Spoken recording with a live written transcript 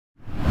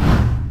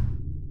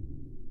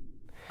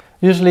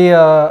Usually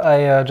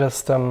I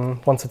just,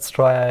 once it's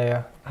dry,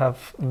 I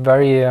have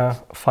very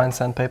fine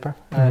sandpaper.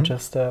 I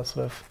just sort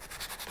of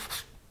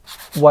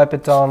wipe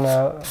it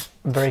down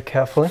very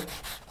carefully.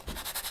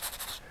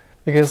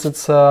 Because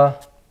it's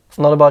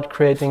not about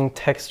creating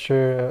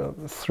texture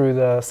through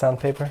the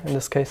sandpaper in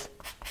this case.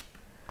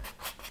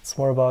 It's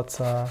more about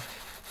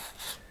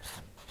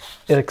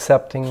it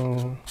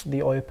accepting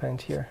the oil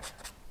paint here.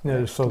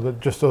 Yeah, so that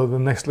just so the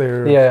next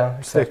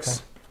layer sticks.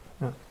 Exactly.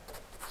 Yeah.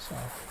 So.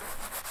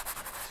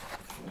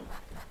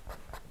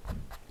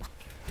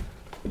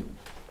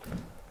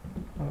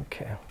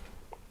 Okay.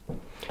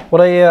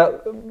 What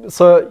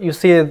so you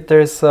see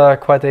there's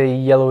quite a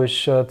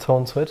yellowish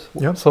tone to it.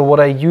 Yep. So what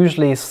I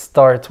usually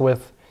start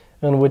with,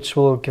 and which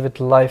will give it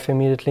life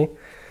immediately,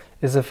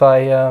 is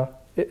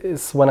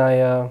when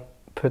I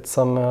put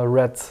some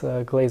red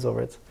glaze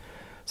over it.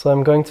 So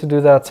I'm going to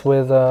do that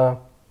with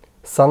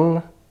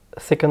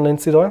sun-thickened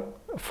linseed oil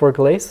for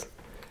glaze.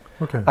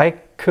 Okay. I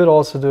could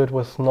also do it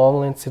with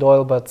normal linseed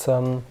oil, but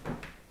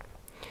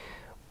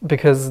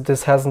because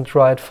this hasn't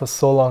dried for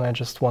so long, I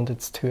just wanted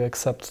to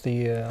accept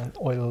the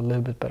oil a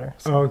little bit better.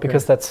 So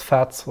because that's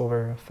fats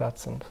over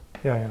fats, and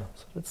yeah.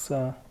 So it's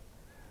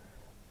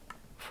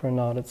for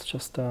now that's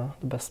just the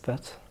best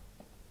bet.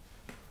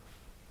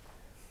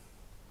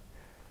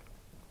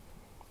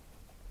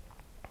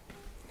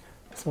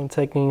 So I'm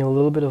taking a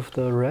little bit of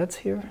the red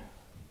here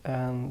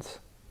and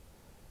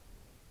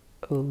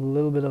a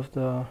little bit of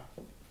the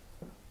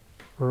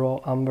raw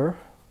umber.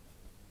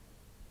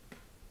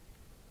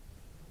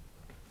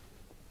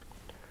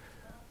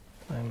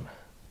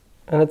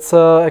 And it's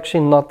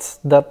actually not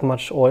that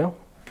much oil.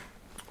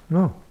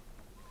 No.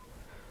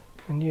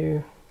 And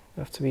you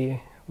have to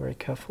be very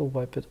careful,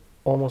 wipe it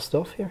almost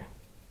off here.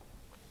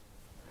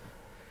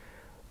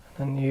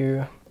 And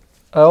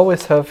I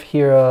always have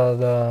here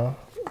the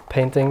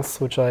paintings,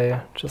 which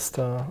I just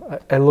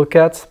I look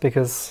at,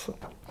 because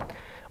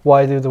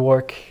why do the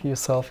work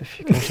yourself if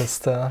you can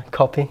just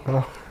copy, you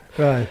know?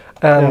 Right.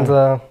 And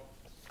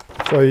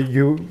so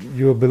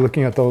you'll be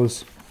looking at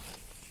those.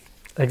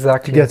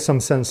 Exactly. To get some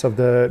sense of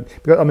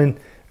because I mean,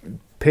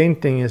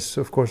 painting is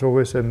of course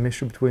always a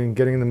mixture between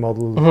getting the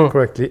model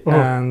correctly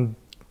and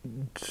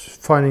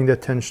finding the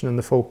attention and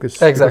the focus.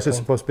 Exactly. Because it's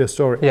supposed to be a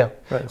story. Yeah.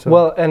 Right, so.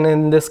 Well, and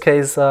in this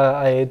case,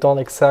 I don't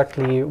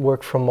exactly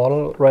work from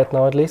model right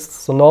now, at least.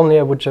 So normally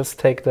I would just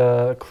take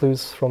the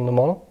clues from the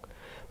model,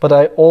 but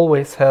I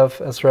always have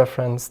as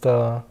reference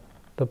the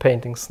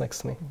paintings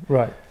next to me.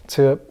 Right.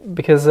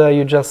 Because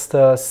you just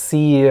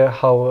see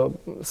how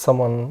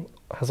someone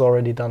has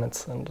already done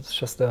it, and it's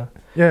just a...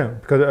 Yeah,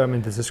 because I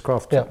mean, this is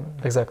craft. Yeah,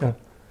 exactly.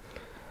 Yeah.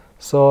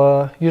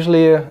 So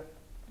usually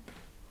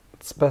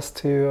it's best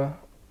to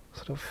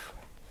sort of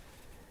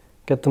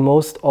get the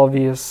most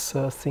obvious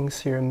things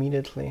here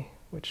immediately,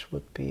 which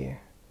would be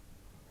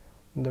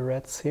the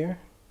reds here.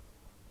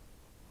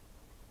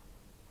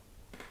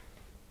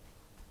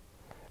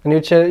 And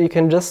you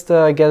can just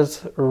get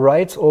it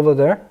right over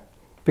there,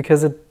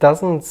 because it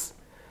doesn't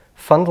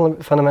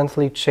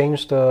fundamentally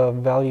change the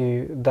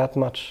value that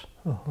much.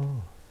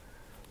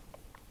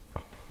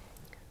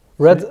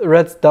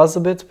 Red does a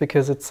bit,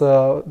 because it's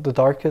the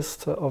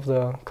darkest of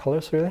the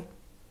colors, really.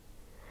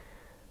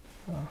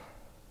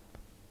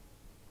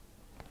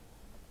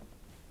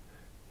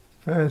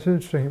 It's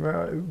interesting.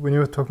 When you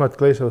were talking about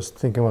glaze, I was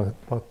thinking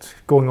about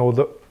going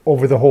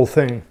over the whole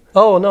thing.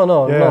 Oh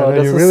no!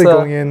 This you're really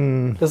going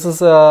in. This is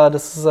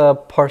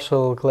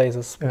partial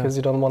glazes, because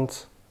you don't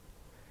want.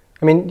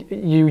 I mean,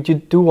 you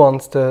do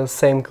want the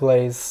same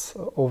glaze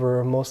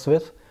over most of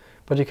it,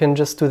 but you can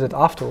just do that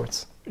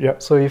afterwards. Yeah.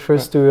 So you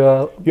first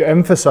do. You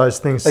emphasize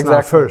things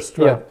now first,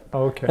 right? Yeah.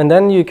 Okay. And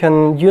then you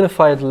can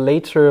unify it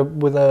later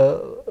with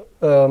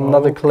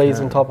another glaze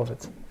on top of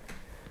it.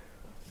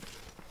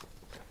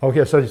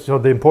 Okay, so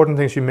the important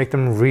thing is you make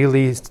them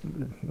really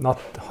not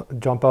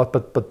jump out,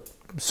 but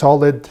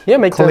solid,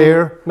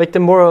 clear. Make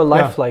them more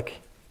lifelike.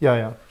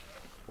 Yeah.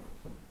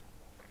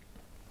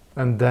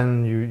 And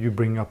then you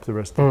bring up the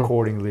rest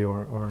accordingly,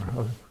 or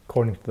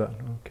according to that.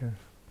 Okay.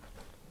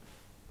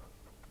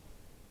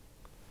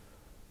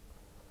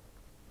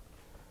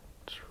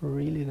 It's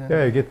really that.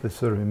 Yeah, you get this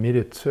sort of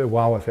immediate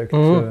wow effect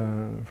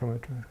from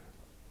it.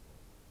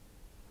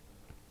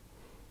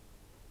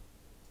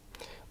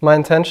 My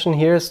intention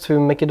here is to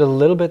make it a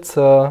little bit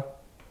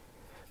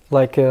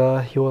like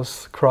he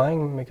was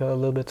crying, make it a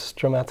little bit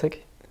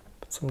dramatic,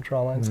 put some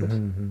drama into it.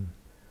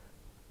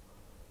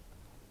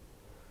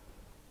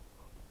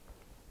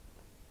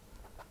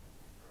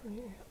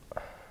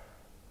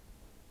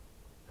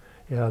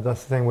 Yeah,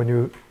 that's the thing when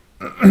you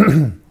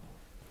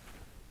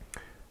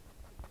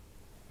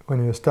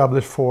when you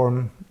establish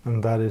form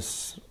and that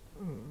is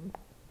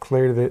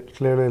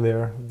clearly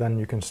there, then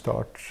you can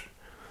start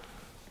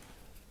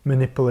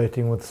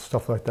manipulating with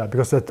stuff like that,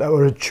 because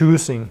or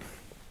choosing.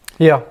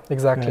 Yeah,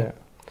 exactly. Yeah.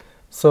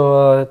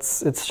 So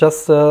it's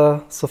just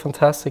so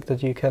fantastic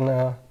that you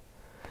can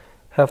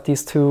have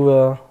these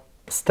two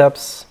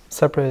steps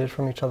separated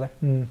from each other.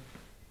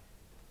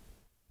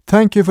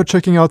 Thank you for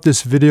checking out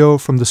this video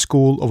from the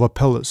School of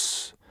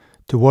Apelles.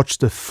 To watch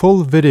the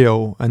full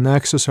video and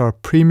access our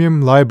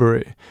premium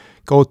library,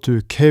 go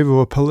to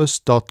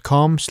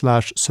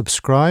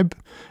caveofapelles.com/subscribe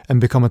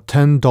and become a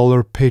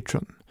 $10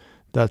 patron.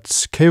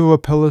 That's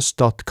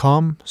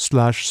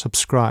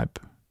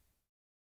caveofapelles.com/subscribe.